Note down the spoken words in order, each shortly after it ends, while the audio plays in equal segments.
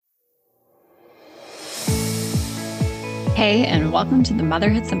Hey, and welcome to the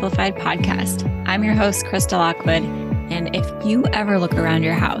Motherhood Simplified podcast. I'm your host, Krista Lockwood. And if you ever look around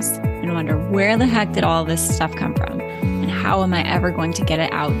your house and wonder where the heck did all this stuff come from and how am I ever going to get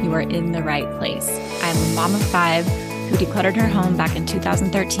it out, you are in the right place. I'm a mom of 5 who decluttered her home back in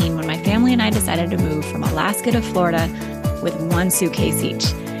 2013 when my family and I decided to move from Alaska to Florida with 1 suitcase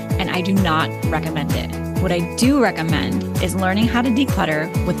each. And I do not recommend it. What I do recommend is learning how to declutter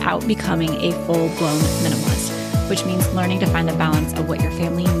without becoming a full-blown minimalist, which means learning to find the balance of what your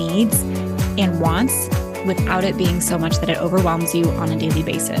family needs and wants without it being so much that it overwhelms you on a daily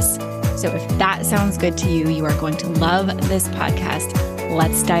basis. So if that sounds good to you, you are going to love this podcast.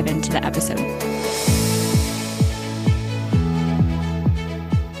 Let's dive into the episode.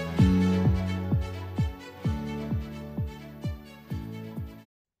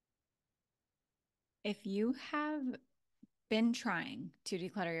 If you have been trying to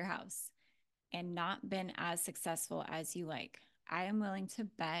declutter your house and not been as successful as you like, I am willing to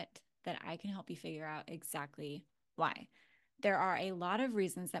bet that I can help you figure out exactly why. There are a lot of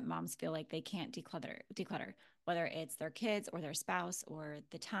reasons that moms feel like they can't declutter, whether it's their kids or their spouse or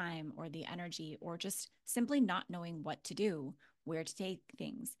the time or the energy or just simply not knowing what to do, where to take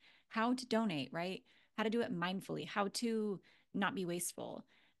things, how to donate, right? How to do it mindfully, how to not be wasteful.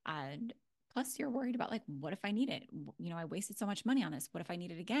 And plus you're worried about like, what if I need it? I wasted so much money on this. What if I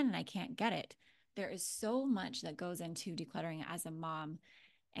need it again and I can't get it? There is so much that goes into decluttering as a mom.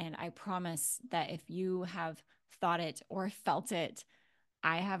 And I promise that if you have thought it or felt it,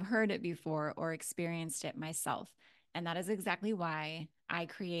 I have heard it before or experienced it myself. And that is exactly why I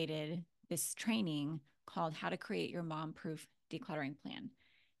created this training called How to Create Your Mom-Proof Decluttering Plan.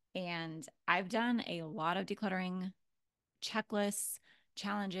 And I've done a lot of decluttering checklists,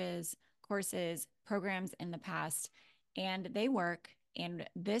 challenges, courses, programs in the past, and they work. And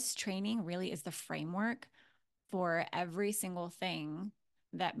this training really is the framework for every single thing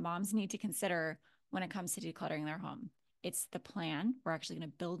that moms need to consider when it comes to decluttering their home. It's the plan. We're actually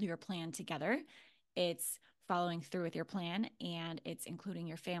going to build your plan together. It's following through with your plan, and it's including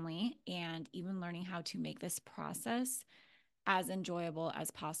your family and even learning how to make this process as enjoyable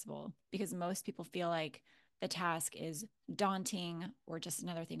as possible, because most people feel like the task is daunting or just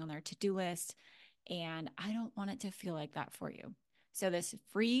another thing on their to-do list. And I don't want it to feel like that for you. So this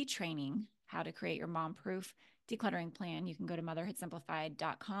free training, How to Create Your Mom-Proof Decluttering Plan, you can go to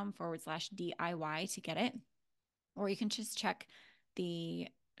motherhoodsimplified.com/DIY to get it. Or you can just check the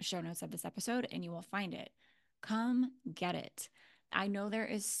show notes of this episode and you will find it. Come get it. I know there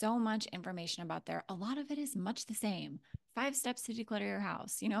is so much information about there. A lot of it is much the same. 5 steps to declutter your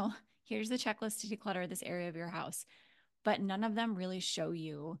house. Here's the checklist to declutter this area of your house. But none of them really show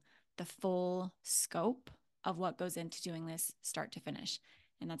you the full scope of what goes into doing this start to finish.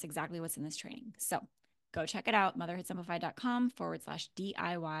 And that's exactly what's in this training. So go check it out,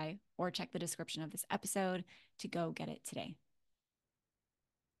 motherhoodsimplified.com/DIY, or check the description of this episode to go get it today.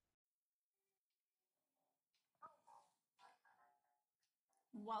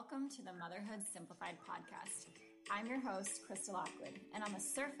 Welcome to the Motherhood Simplified podcast. I'm your host, Krista Lockwood, and on the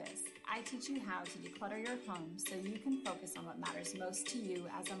surface, I teach you how to declutter your home so you can focus on what matters most to you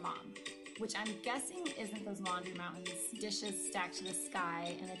as a mom, which I'm guessing isn't those laundry mountains, dishes stacked to the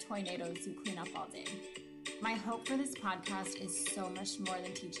sky, and the tornadoes you clean up all day. My hope for this podcast is so much more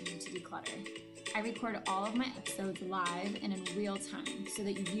than teaching you to declutter. I record all of my episodes live and in real time so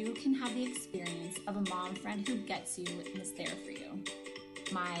that you can have the experience of a mom friend who gets you and is there for you.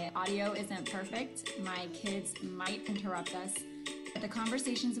 My audio isn't perfect. My kids might interrupt us, but the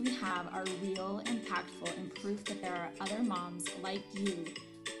conversations we have are real, impactful, and proof that there are other moms like you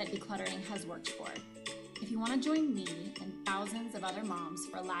that decluttering has worked for. If you want to join me and thousands of other moms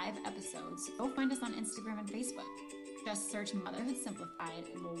for live episodes, go find us on Instagram and Facebook. Just search Motherhood Simplified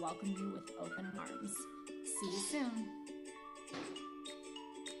and we'll welcome you with open arms. See you soon.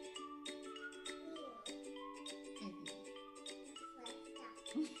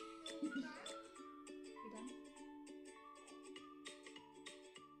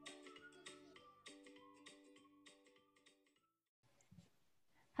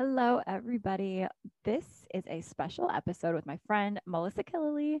 Hello, everybody. This is a special episode with my friend, Melissa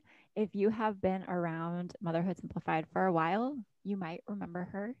Killily. If you have been around Motherhood Simplified for a while, you might remember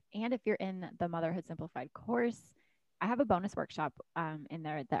her. And if you're in the Motherhood Simplified course, I have a bonus workshop in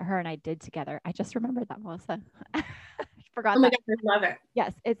there that her and I did together. I just remembered that, Melissa. I forgot that. God, I love it.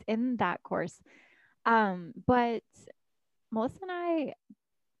 Yes, it's in that course. But Melissa and I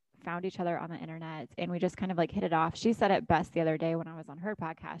found each other on the internet and we just kind of like hit it off. She said it best the other day when I was on her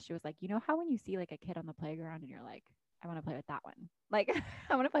podcast. She was like, how when you see like a kid on the playground and you're like, I want to play with that one. Like,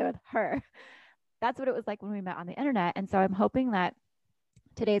 I want to play with her. that's what it was like when we met on the internet. And so I'm hoping that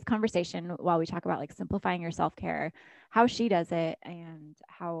today's conversation, while we talk about like simplifying your self-care, how she does it and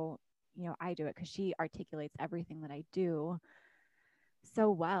how, I do it, because she articulates everything that I do so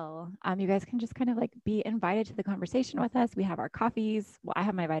well. You guys can just kind of like be invited to the conversation with us. We have our coffees. Well, I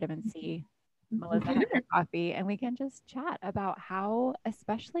have my vitamin C. Melissa has her coffee, and we can just chat about how,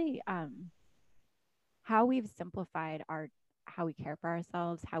 especially how we've simplified how we care for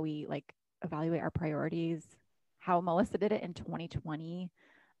ourselves, how we like evaluate our priorities, how Melissa did it in 2020,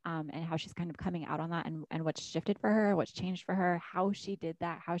 and how she's kind of coming out on that, and what's shifted for her, what's changed for her, how she did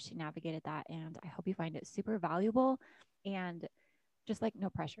that, how she navigated that. And I hope you find it super valuable, and just like no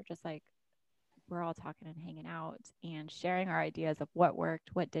pressure, just like we're all talking and hanging out and sharing our ideas of what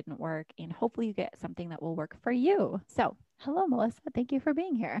worked, what didn't work, and hopefully you get something that will work for you. So hello, Melissa. Thank you for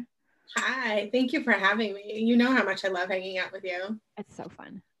being here. Hi, thank you for having me. You know how much I love hanging out with you. It's so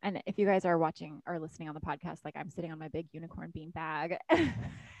fun. And if you guys are watching or listening on the podcast, like I'm sitting on my big unicorn bean bag. I'm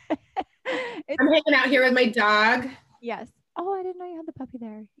hanging out here with my dog. Yes. Oh, I didn't know you had the puppy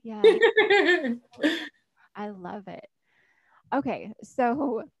there. Yeah. I love it. Okay.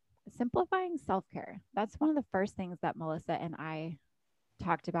 So simplifying self-care. That's one of the first things that Melissa and I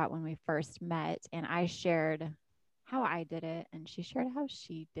talked about when we first met. And I shared how I did it, and she shared how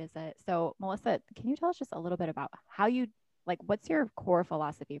she does it. So Melissa, can you tell us just a little bit about how you, like, what's your core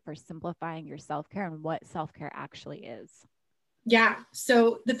philosophy for simplifying your self-care and what self-care actually is? Yeah.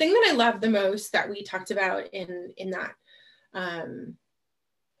 So the thing that I love the most that we talked about in that, I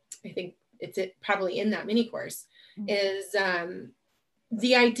think it's probably in that mini course, is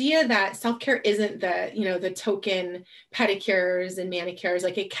the idea that self-care isn't the token pedicures and manicures.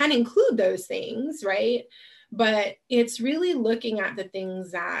 Like, it can include those things, right? But it's really looking at the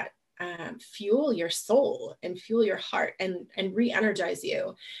things that fuel your soul and fuel your heart and re-energize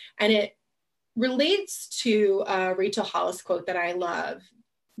you. And it relates to Rachel Hollis quote that I love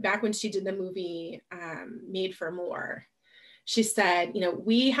back when she did the movie Made for More. She said,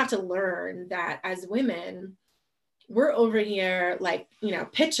 we have to learn that as women, we're over here like,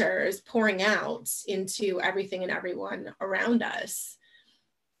 pitchers pouring out into everything and everyone around us.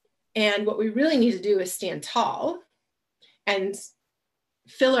 And what we really need to do is stand tall and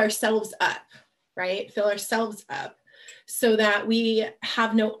fill ourselves up, right? Fill ourselves up so that we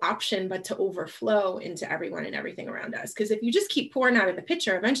have no option but to overflow into everyone and everything around us. Because if you just keep pouring out of the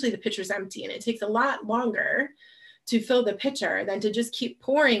pitcher, eventually the pitcher's empty, and it takes a lot longer to fill the pitcher than to just keep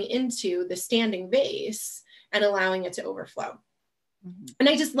pouring into the standing vase and allowing it to overflow. And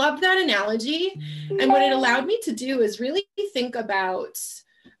I just loved that analogy. And what it allowed me to do is really think about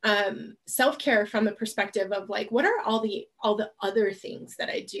self-care from the perspective of like, what are all the other things that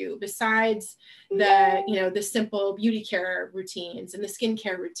I do besides the simple beauty care routines and the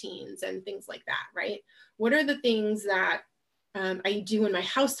skincare routines and things like that, right? What are the things that I do in my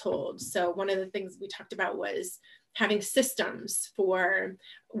household? So one of the things we talked about was having systems for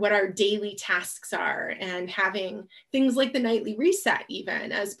what our daily tasks are, and having things like the nightly reset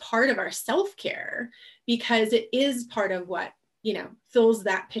even as part of our self-care, because it is part of what, fills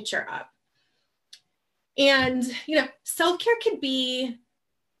that pitcher up. And, self-care could be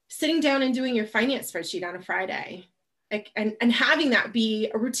sitting down and doing your finance spreadsheet on a Friday, and having that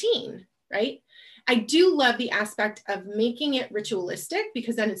be a routine, right? I do love the aspect of making it ritualistic,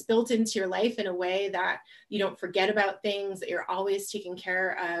 because then it's built into your life in a way that you don't forget about things, that you're always taking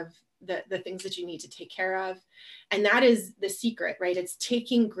care of the things that you need to take care of. And that is the secret, right? It's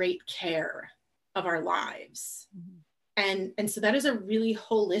taking great care of our lives. And so that is a really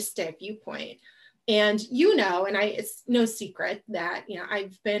holistic viewpoint. And it's no secret that,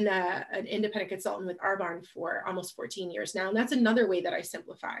 I've been an independent consultant with Arbonne for almost 14 years now. And that's another way that I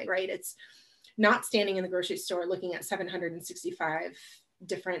simplify, right? It's not standing in the grocery store looking at 765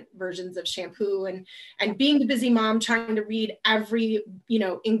 different versions of shampoo and being the busy mom trying to read every,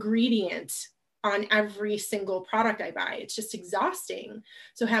 ingredient on every single product I buy. It's just exhausting.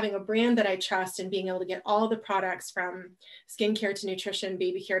 So having a brand that I trust and being able to get all the products from skincare to nutrition,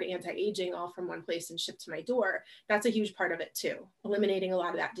 baby care to anti-aging, all from one place and shipped to my door, that's a huge part of it too. Eliminating a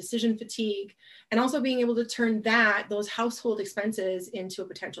lot of that decision fatigue, and also being able to turn those household expenses into a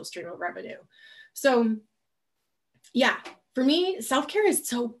potential stream of revenue. So yeah, for me, self-care is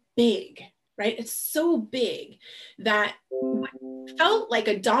so big, right? It's so big that what felt like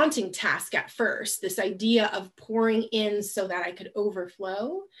a daunting task at first, this idea of pouring in so that I could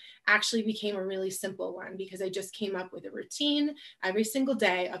overflow, actually became a really simple one, because I just came up with a routine every single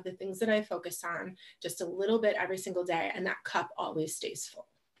day of the things that I focus on, just a little bit every single day, and that cup always stays full.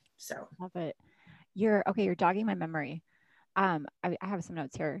 So love it. You're jogging my memory. I have some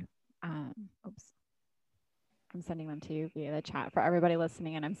notes here. Oops. I'm sending them to you via the chat for everybody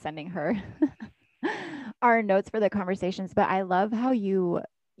listening, and I'm sending her our notes for the conversations. But I love how you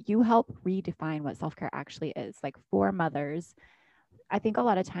help redefine what self-care actually is. Like for mothers, I think a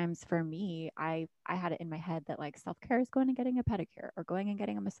lot of times for me, I had it in my head that like self-care is going and getting a pedicure or going and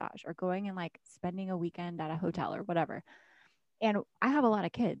getting a massage or going and like spending a weekend at a hotel or whatever. And I have a lot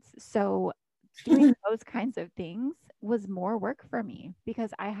of kids. So doing those kinds of things was more work for me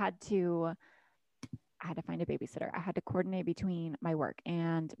because I had to find a babysitter. I had to coordinate between my work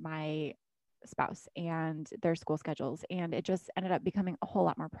and my spouse and their school schedules. And it just ended up becoming a whole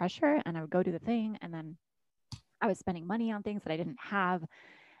lot more pressure. And I would go do the thing. And then I was spending money on things that I didn't have.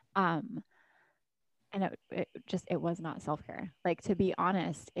 And it was not self-care. Like, to be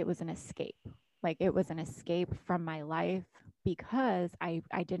honest, it was an escape. Like it was an escape from my life because I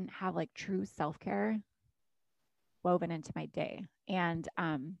didn't have like true self-care woven into my day. And,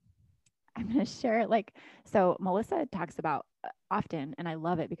 I'm going to share like, so Melissa talks about often, and I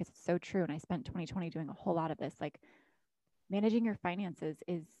love it because it's so true. And I spent 2020 doing a whole lot of this, like managing your finances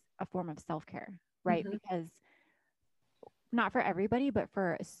is a form of self-care, right? Mm-hmm. Because not for everybody, but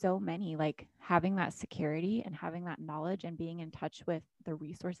for so many, like having that security and having that knowledge and being in touch with the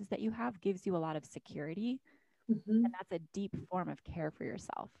resources that you have gives you a lot of security. Mm-hmm. And that's a deep form of care for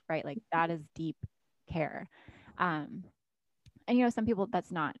yourself, right? Like that is deep care. And you know, some people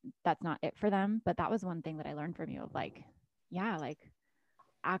that's not it for them, but that was one thing that I learned from you of like, yeah, like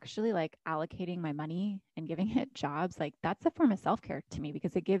actually like allocating my money and giving it jobs, like that's a form of self-care to me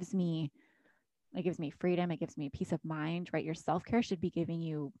because it gives me freedom. It gives me peace of mind, right? Your self-care should be giving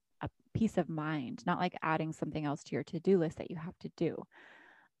you a peace of mind, not like adding something else to your to-do list that you have to do.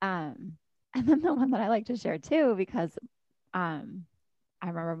 And then the one that I like to share too, because I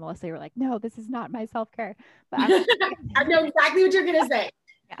remember Melissa, you were like, no, this is not my self-care, but I know exactly what you're going to say.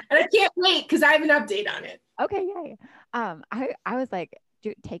 Yeah. And I can't wait because I have an update on it. Okay. Yay. I was like,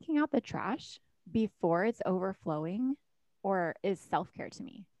 dude, taking out the trash before it's overflowing or is self-care to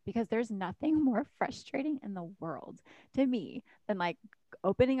me because there's nothing more frustrating in the world to me than like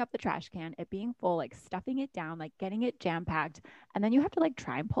opening up the trash can, it being full, like stuffing it down, like getting it jam-packed. And then you have to like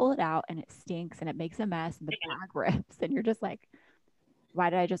try and pull it out and it stinks and it makes a mess and the bag rips and you're just like, why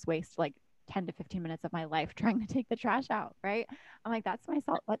did I just waste like 10 to 15 minutes of my life trying to take the trash out? Right. I'm like, that's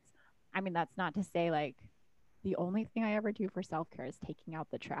myself. That's not to say like the only thing I ever do for self-care is taking out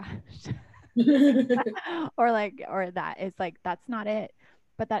the trash or that is like, that's not it.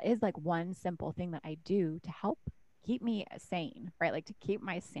 But that is like one simple thing that I do to help keep me sane, right? Like to keep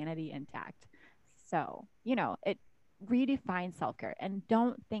my sanity intact. So, you know, it redefines self-care and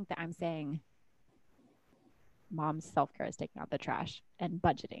don't think that I'm saying mom's self-care is taking out the trash and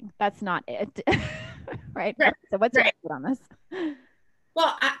budgeting. That's not it. Right? Right. So what's right. your on this?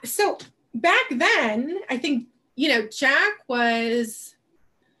 Well, so back then, I think, you know, Jack was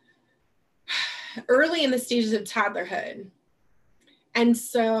early in the stages of toddlerhood. And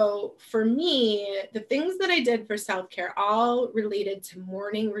so for me, the things that I did for self-care all related to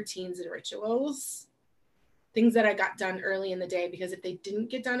morning routines and rituals, things that I got done early in the day, because if they didn't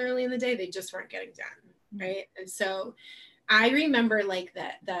get done early in the day, they just weren't getting done, right? And so I remember like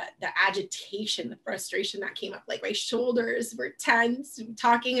the agitation, the frustration that came up, like my shoulders were tense,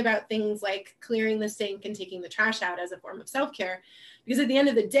 talking about things like clearing the sink and taking the trash out as a form of self-care. Because at the end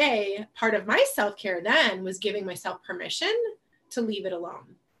of the day, part of my self-care then was giving myself permission to leave it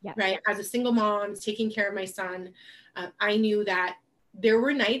alone, right? As a single mom, taking care of my son, I knew that there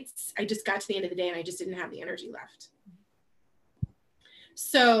were nights I just got to the end of the day and I just didn't have the energy left.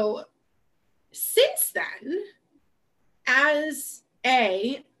 So since then, I've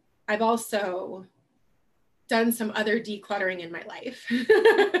also done some other decluttering in my life,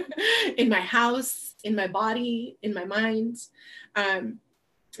 in my house, in my body, in my mind. And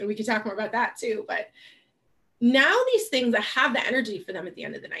we can talk more about that too, but now these things, I have the energy for them at the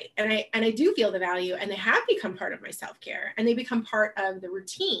end of the night. And I do feel the value, and they have become part of my self-care, and they become part of the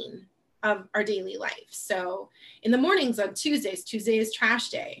routine of our daily life. So in the mornings on Tuesday is trash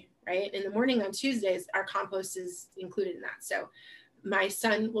day, right? In the morning on Tuesdays, our compost is included in that. So my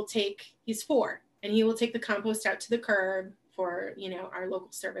son he's 4, and he will take the compost out to the curb for, you know, our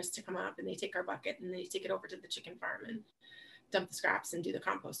local service to come up, and they take our bucket and they take it over to the chicken farm and dump the scraps and do the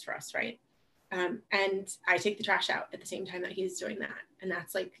compost for us, right? And I take the trash out at the same time that he's doing that. And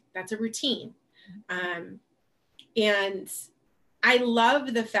that's a routine. And I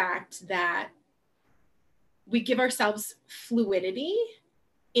love the fact that we give ourselves fluidity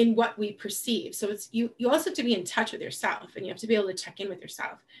in what we perceive. So it's you also have to be in touch with yourself, and you have to be able to check in with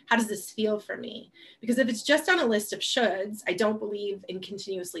yourself. How does this feel for me? Because if it's just on a list of shoulds, I don't believe in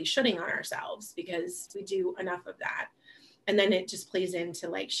continuously shoulding on ourselves, because we do enough of that. And then it just plays into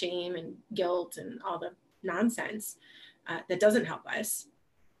like shame and guilt and all the nonsense that doesn't help us.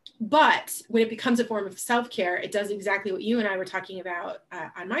 But when it becomes a form of self-care, it does exactly what you and I were talking about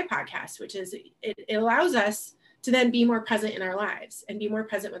on my podcast, which is it allows us to then be more present in our lives and be more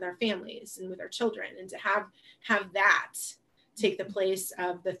present with our families and with our children, and to have that take the place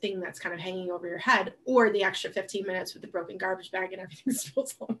of the thing that's kind of hanging over your head, or the extra 15 minutes with the broken garbage bag and everything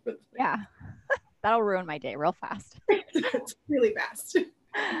spills all over the place. Yeah. That'll ruin my day real fast. It's really fast.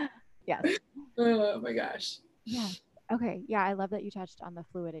 Yes. Oh my gosh. Yeah. Okay. Yeah. I love that you touched on the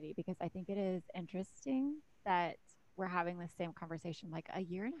fluidity, because I think it is interesting that we're having the same conversation like a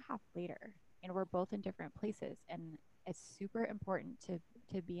year and a half later, and we're both in different places. And it's super important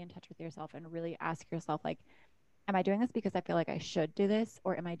to be in touch with yourself and really ask yourself, like, am I doing this because I feel like I should do this?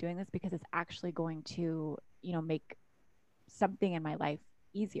 Or am I doing this because it's actually going to, make something in my life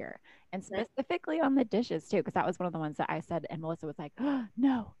easier? And specifically on the dishes too, because that was one of the ones that I said, and Melissa was like, oh,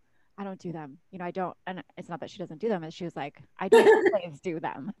 no, I don't do them. I don't, and it's not that she doesn't do them. And she was like, I don't always do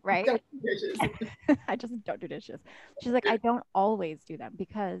them. Right. I just don't do dishes. She's like, I don't always do them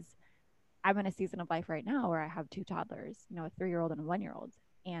because I'm in a season of life right now where I have two toddlers, a 3-year-old and a 1-year-old.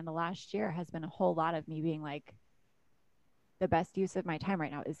 And the last year has been a whole lot of me being like, the best use of my time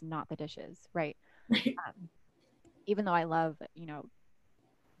right now is not the dishes. Right. Even though I love,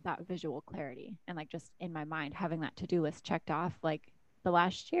 that visual clarity and like just in my mind, having that to-do list checked off, like the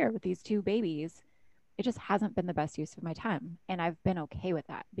last year with these two babies, it just hasn't been the best use of my time. And I've been okay with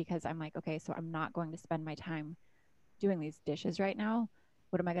that, because I'm like, okay, so I'm not going to spend my time doing these dishes right now.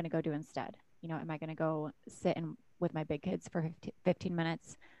 What am I going to go do instead? Am I going to go sit with my big kids for 15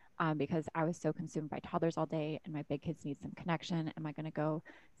 minutes because I was so consumed by toddlers all day and my big kids need some connection? Am I going to go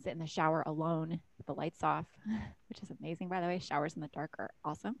sit in the shower alone with the lights off, which is amazing, by the way. Showers in the dark are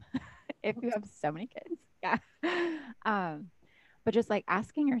awesome if you have so many kids. Yeah. But just like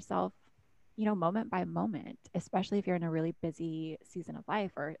asking yourself, moment by moment, especially if you're in a really busy season of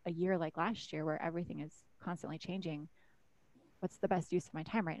life or a year like last year where everything is constantly changing, what's the best use of my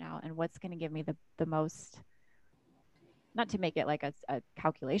time right now? And what's going to give me the most, not to make it like a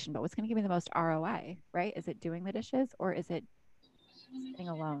calculation, but what's going to give me the most ROI, right? Is it doing the dishes, or is it sitting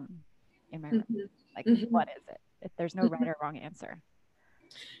alone in my room? Like, what is it? If there's no right or wrong answer.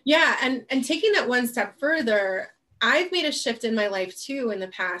 Yeah. And taking that one step further, I've made a shift in my life too in the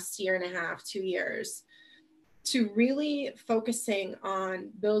past year and a half, 2 years, to really focusing on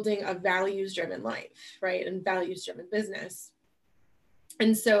building a values-driven life, right? And values-driven business.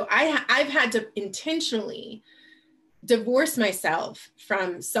 And so I've had to intentionally divorce myself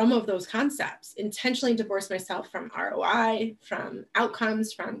from some of those concepts, intentionally divorce myself from ROI, from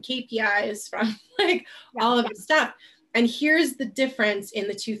outcomes, from KPIs, from like all of this stuff. And here's the difference in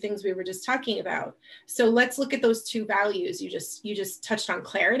the two things we were just talking about. So let's look at those two values. You just touched on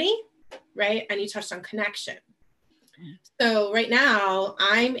clarity, right? And you touched on connection. So right now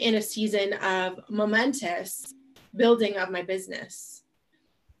I'm in a season of momentous building of my business,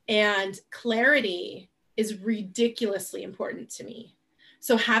 and clarity is ridiculously important to me.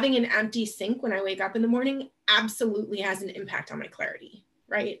 So having an empty sink when I wake up in the morning absolutely has an impact on my clarity,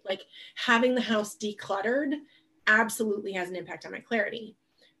 right? Like having the house decluttered absolutely has an impact on my clarity.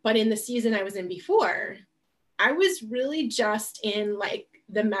 But in the season I was in before, I was really just in like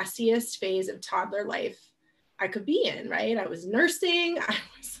the messiest phase of toddler life I could be in, right? I was nursing. I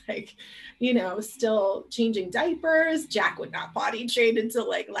was like, still changing diapers. Jack would not potty train until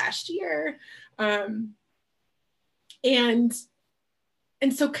like last year. And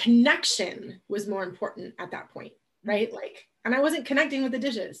so connection was more important at that point, right? Like, and I wasn't connecting with the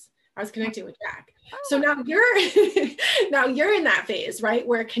dishes. I was connecting with Jack. So now you're in that phase, right?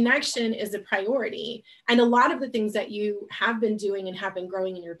 Where connection is a priority. And a lot of the things that you have been doing and have been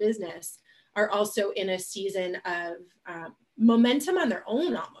growing in your business are also in a season of momentum on their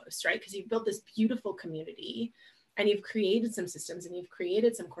own almost, right? Because you've built this beautiful community and you've created some systems and you've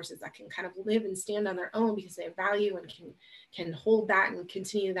created some courses that can kind of live and stand on their own because they have value and can hold that and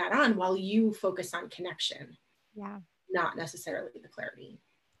continue that on while you focus on connection. Yeah. Not necessarily the clarity.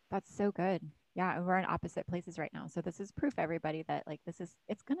 That's so good. Yeah. And we're in opposite places right now. So this is proof, everybody, that like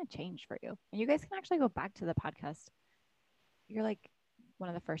it's going to change for you. And you guys can actually go back to the podcast. You're like one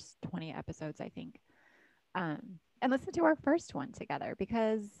of the first 20 episodes, I think. And listen to our first one together,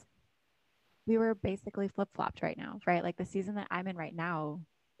 because we were basically flip-flopped right now, right? Like the season that I'm in right now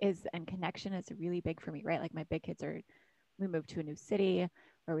and connection is really big for me, right? Like my big kids we moved to a new city.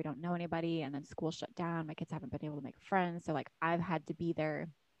 where we don't know anybody, and then school shut down. My kids haven't been able to make friends. So like I've had to be their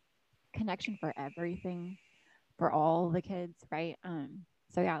connection for everything for all the kids, right?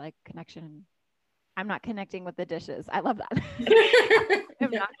 So yeah, like connection. I'm not connecting with the dishes. I love that.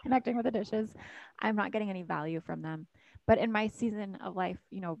 I'm not connecting with the dishes. I'm not getting any value from them. But in my season of life,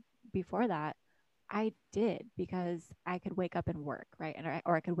 you know, before that, I did, because I could wake up and work, right?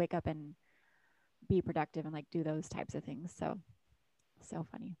 Or I could wake up and be productive and like do those types of things. So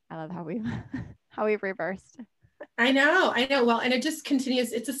funny. I love how we've how we've reversed. I know. Well, and it just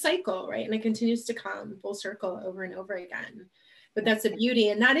continues. It's a cycle, right? And it continues to come full circle over and over again. But that's the beauty.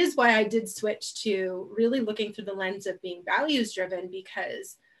 And that is why I did switch to really looking through the lens of being values driven,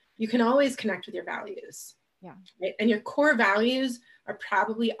 because you can always connect with your values. Yeah. Right? And your core values are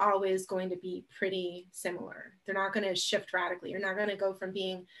probably always going to be pretty similar. They're not going to shift radically. You're not going to go from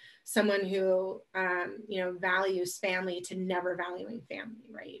being someone who, values family to never valuing family,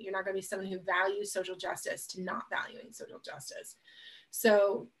 right? You're not going to be someone who values social justice to not valuing social justice.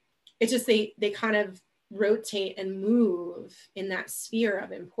 So it's just, they kind of rotate and move in that sphere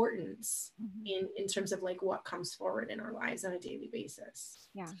of importance in terms of like what comes forward in our lives on a daily basis.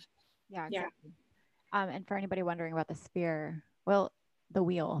 Yeah. Exactly. And for anybody wondering about the sphere, well, the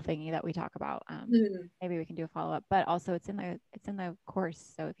wheel thingy that we talk about, maybe we can do a follow-up, but also it's in the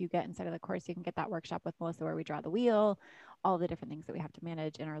course. So if you get inside of the course, you can get that workshop with Melissa where we draw the wheel, all the different things that we have to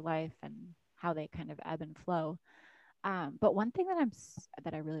manage in our life and how they kind of ebb and flow. But one thing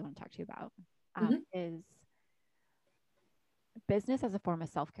that I really want to talk to you about is business as a form of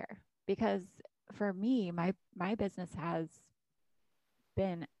self-care, because for me, my business has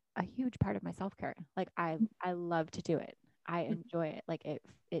been a huge part of my self-care. Like I love to do it. I enjoy it. Like it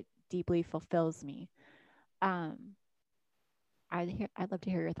deeply fulfills me. I'd love to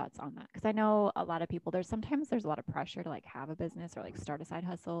hear your thoughts on that, because I know a lot of people, there's a lot of pressure to like have a business or like start a side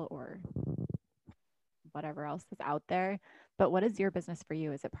hustle or whatever else is out there. But what is your business for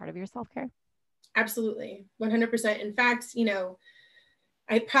you? Is it part of your self-care? Absolutely. 100%. In fact,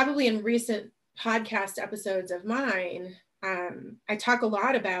 I probably in recent podcast episodes of mine, I talk a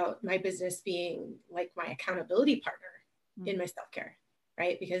lot about my business being like my accountability partner in my self-care,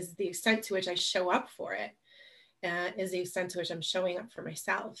 right? Because the extent to which I show up for it is the extent to which I'm showing up for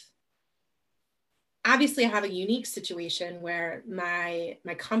myself. Obviously, I have a unique situation where my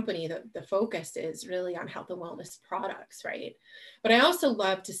company, the focus is really on health and wellness products, right? But I also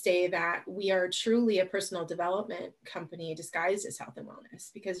love to say that we are truly a personal development company disguised as health and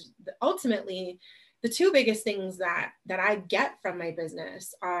wellness, because ultimately, the two biggest things that I get from my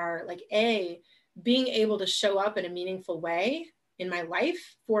business are like, being able to show up in a meaningful way in my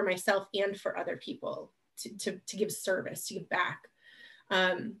life for myself and for other people, to give service, to give back.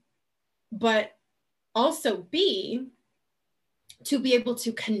 But also B, to be able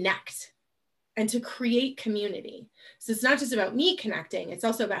to connect and to create community. So it's not just about me connecting, it's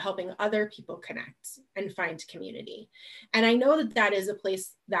also about helping other people connect and find community. And I know that is a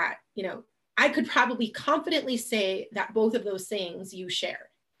place that, I could probably confidently say that both of those things you share,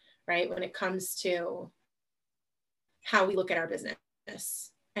 right? When it comes to how we look at our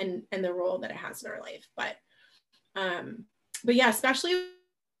business and the role that it has in our life. But yeah, especially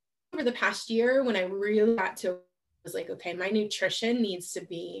over the past year, when I really got to, was like, okay, my nutrition needs to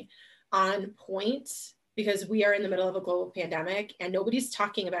be on point, because we are in the middle of a global pandemic and nobody's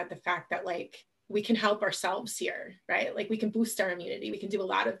talking about the fact that like we can help ourselves here, right? Like we can boost our immunity. We can do a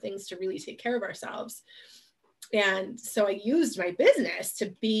lot of things to really take care of ourselves. And so I used my business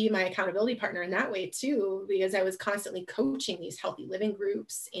to be my accountability partner in that way too, because I was constantly coaching these healthy living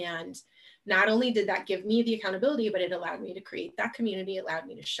groups. And not only did that give me the accountability, but it allowed me to create that community, allowed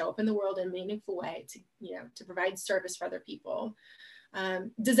me to show up in the world in a meaningful way, to provide service for other people.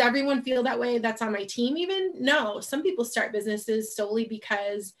 Does everyone feel that way that's on my team even? No, some people start businesses solely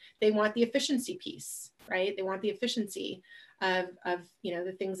because they want the efficiency piece, right? They want the efficiency of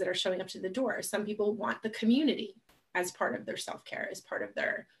the things that are showing up to the door. Some people want the community as part of their self-care, as part of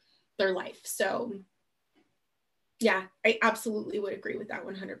their life. So yeah, I absolutely would agree with that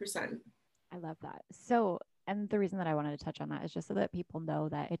 100%. I love that. So, and the reason that I wanted to touch on that is just so that people know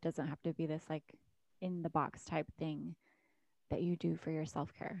that it doesn't have to be this like in the box type thing that you do for your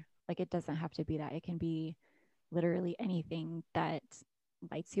self-care. Like it doesn't have to be that. It can be literally anything that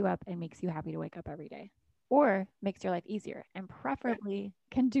lights you up and makes you happy to wake up every day, or makes your life easier, and preferably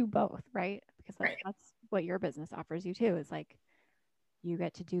can do both, right? Because that's what your business offers you too, is like you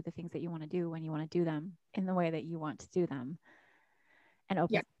get to do the things that you want to do when you want to do them in the way that you want to do them, and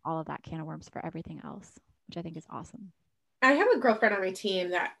open all of that can of worms for everything else, which I think is awesome. I have a girlfriend on my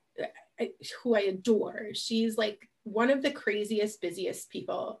team who I adore. She's like one of the craziest, busiest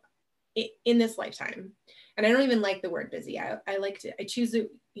people in this lifetime. And I don't even like the word busy. I choose the,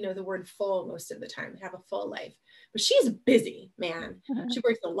 the word full most of the time, have a full life, but she's busy, man. She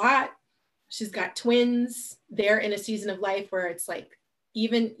works a lot. She's got twins. They're in a season of life where it's like,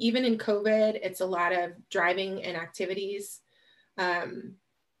 even in COVID, it's a lot of driving and activities. And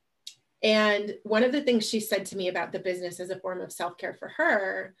one of the things she said to me about the business as a form of self-care for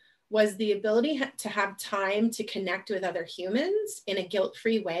her was the ability to have time to connect with other humans in a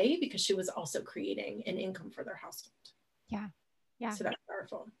guilt-free way, because she was also creating an income for their household. Yeah. Yeah. So that's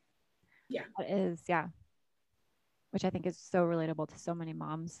powerful. Yeah. It is. Yeah. Which I think is so relatable to so many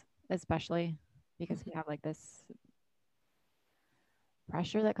moms, especially because we have like this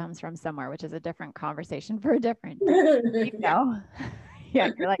pressure that comes from somewhere, which is a different conversation for a different day, Yeah,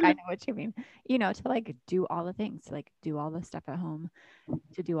 you're like, I know what you mean, to like do all the things, to like do all the stuff at home,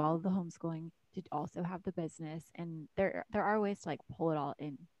 to do all of the homeschooling, to also have the business. And there are ways to like pull it all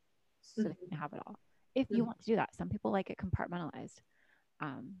in so that you can have it all. If you want to do that, some people like it compartmentalized.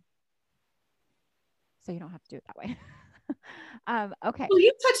 So you don't have to do it that way. Okay. Well,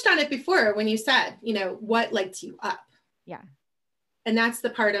 you touched on it before when you said, what lights you up. Yeah. And that's the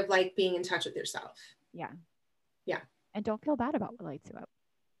part of like being in touch with yourself. Yeah. Yeah. And don't feel bad about what lights you up,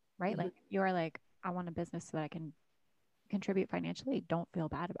 right? Like you're like, I want a business so that I can contribute financially. Don't feel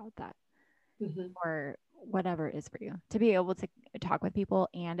bad about that. Or whatever it is for you. To be able to talk with people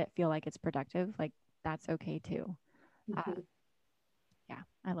and it feel like it's productive, like that's okay too. Yeah,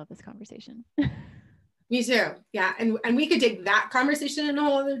 I love this conversation. Me too. Yeah. And we could take that conversation in a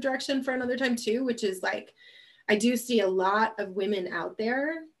whole other direction for another time too, which is like, I do see a lot of women out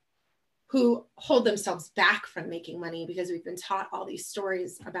there who hold themselves back from making money because we've been taught all these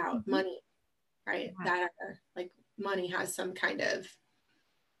stories about money, right? Yeah. That are like money has some kind of,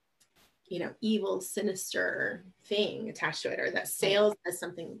 evil, sinister thing attached to it, or that sales has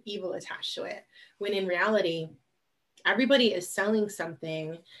something evil attached to it. When in reality, everybody is selling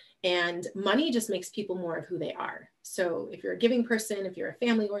something, and money just makes people more of who they are. So if you're a giving person, if you're a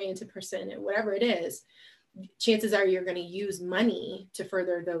family-oriented person, and whatever it is, chances are you're going to use money to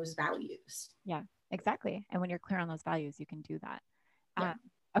further those values. Yeah, exactly. And when you're clear on those values, you can do that. Yeah.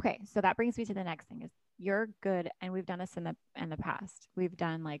 Okay. So that brings me to the next thing is you're good. And we've done this in the past. We've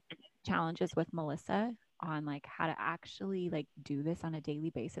done like challenges with Melissa on like how to actually like do this on a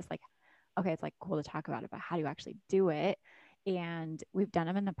daily basis. Like, okay, it's like cool to talk about it, but how do you actually do it? And we've done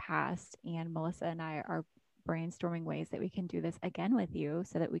them in the past, and Melissa and I are brainstorming ways that we can do this again with you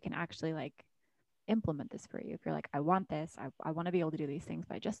so that we can actually like implement this for you. If you're like, I want this, I want to be able to do these things,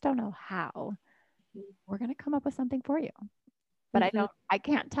 but I just don't know how, we're going to come up with something for you. But I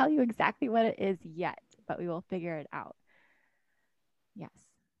can't tell you exactly what it is yet, but we will figure it out. Yes.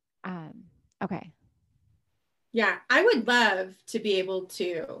 Okay. Yeah. I would love to be able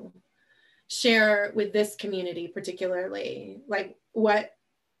to share with this community, particularly like what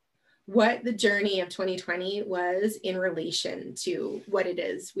the journey of 2020 was in relation to what it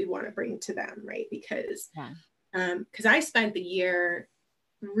is we want to bring to them, right? Because I spent the year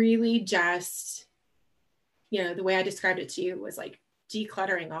really just, the way I described it to you was like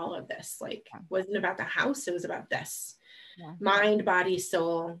decluttering all of this. Like, wasn't about the house, it was about this. Mind, body,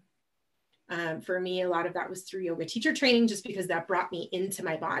 soul. For me, a lot of that was through yoga teacher training, just because that brought me into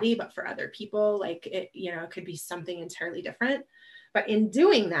my body. But for other people, like it, it could be something entirely different. But in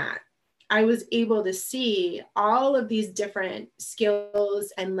doing that, I was able to see all of these different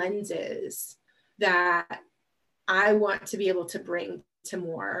skills and lenses that I want to be able to bring to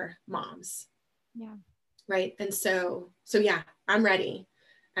more moms. Yeah. Right. And so yeah, I'm ready.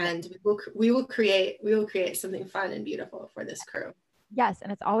 And we will create something fun and beautiful for this crew. Yes.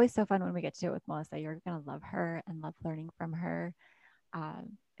 And it's always so fun when we get to do it with Melissa. You're going to love her and love learning from her.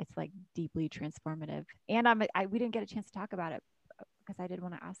 It's like deeply transformative. And we didn't get a chance to talk about it because I did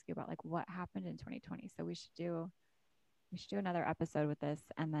want to ask you about like what happened in 2020. So we should do another episode with this.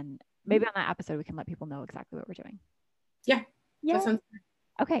 And then maybe on that episode, we can let people know exactly what we're doing. Yeah. Yeah. That sounds good.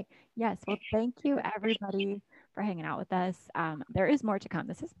 Okay. Yes. Well, thank you everybody for hanging out with us. There is more to come.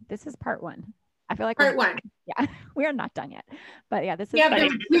 This is part one. I feel like part one. Yeah, we are not done yet, but yeah, this is. We have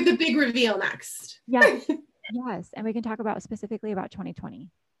the big reveal next. Yes, yes, and we can talk specifically about 2020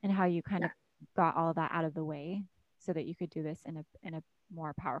 and how you kind of got all of that out of the way so that you could do this in a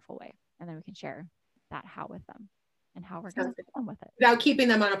more powerful way, and then we can share that how with them and how we're going to get on with it without keeping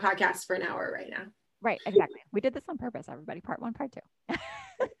them on a podcast for an hour right now. Right, exactly. We did this on purpose, everybody. Part 1, part 2.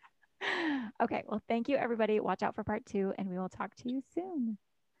 Okay, well, thank you, everybody. Watch out for part 2, and we will talk to you soon.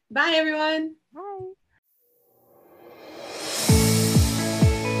 Bye, everyone. Bye.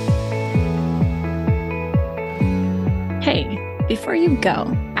 Before you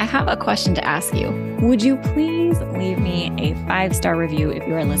go, I have a question to ask you. Would you please leave me a 5-star review if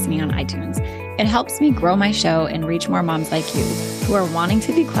you are listening on iTunes? It helps me grow my show and reach more moms like you who are wanting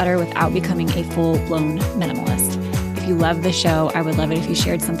to declutter without becoming a full-blown minimalist. If you love the show, I would love it if you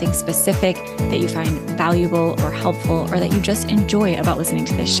shared something specific that you find valuable or helpful, or that you just enjoy about listening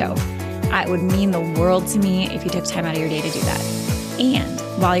to this show. It would mean the world to me if you took time out of your day to do that. And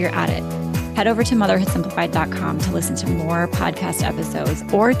while you're at it, head over to motherhoodsimplified.com to listen to more podcast episodes,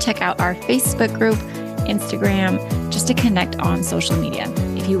 or check out our Facebook group, Instagram, just to connect on social media.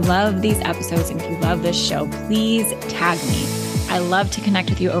 If you love these episodes and if you love this show, please tag me. I love to connect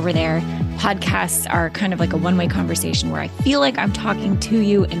with you over there. Podcasts are kind of like a one-way conversation where I feel like I'm talking to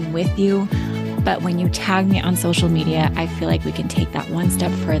you and with you. But when you tag me on social media, I feel like we can take that one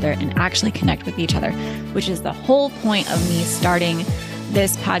step further and actually connect with each other, which is the whole point of me starting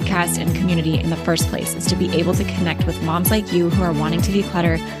this podcast and community in the first place, is to be able to connect with moms like you who are wanting to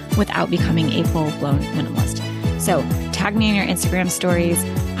declutter without becoming a full-blown minimalist. So tag me in your Instagram stories.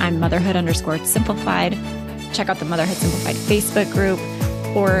 I'm motherhood_simplified. Check out the Motherhood Simplified Facebook group,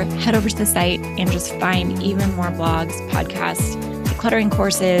 or head over to the site and just find even more blogs, podcasts, decluttering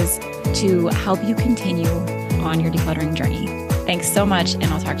courses to help you continue on your decluttering journey. Thanks so much, and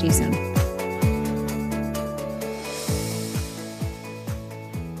I'll talk to you soon.